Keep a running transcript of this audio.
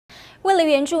为了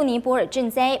援助尼泊尔震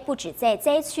灾，不只在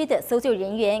灾区的搜救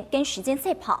人员跟时间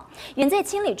赛跑，远在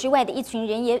千里之外的一群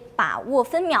人也把握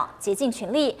分秒，竭尽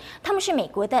全力。他们是美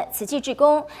国的慈济志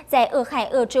工，在俄亥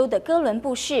俄州的哥伦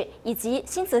布市以及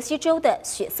新泽西州的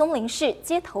雪松林市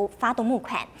街头发动募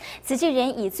款。慈济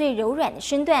人以最柔软的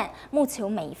身段，募求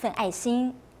每一份爱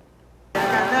心。 感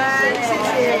恩，谢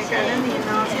谢，感恩您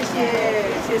哦，谢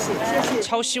谢。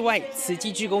超市外，慈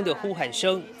济志工的呼喊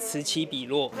声此起彼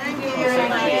落。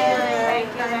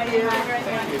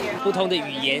不同的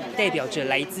语言代表着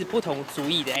来自不同族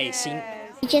裔的爱心。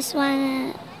We just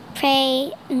wanna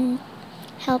pray and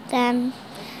help them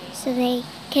so they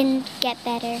can get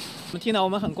better. 我们听到我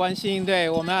们很关心，对，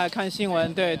我们来看新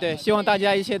闻，对，希望大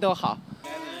家一切都好。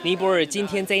 尼泊尔惊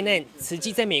天灾难，慈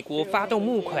济在美国发动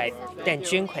募款，但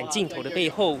捐款镜头的背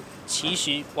后，其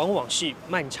实往往是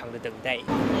漫长的等待。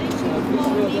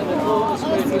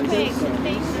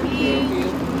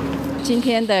今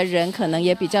天的人可能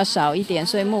也比较少一点，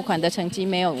所以募款的成绩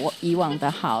没有以往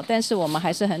的好，但是我们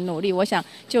还是很努力。我想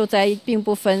救灾并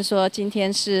不分说今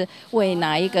天是为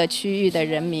哪一个区域的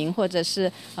人民，或者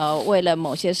是为了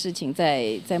某些事情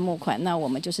在募款，那我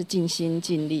们就是尽心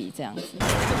尽力这样子。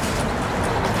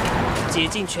 竭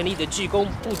尽全力的志工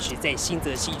不止在新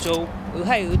泽西州、俄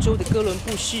亥俄州的哥伦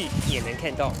布市也能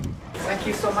看到。Thank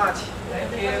you so much.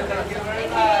 Thank you very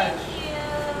much.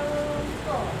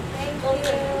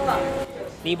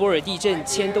 尼泊尔地震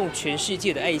牵动全世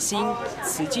界的爱心，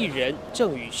慈济人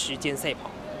正与时间赛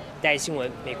跑。大爱新闻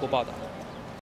美国报道。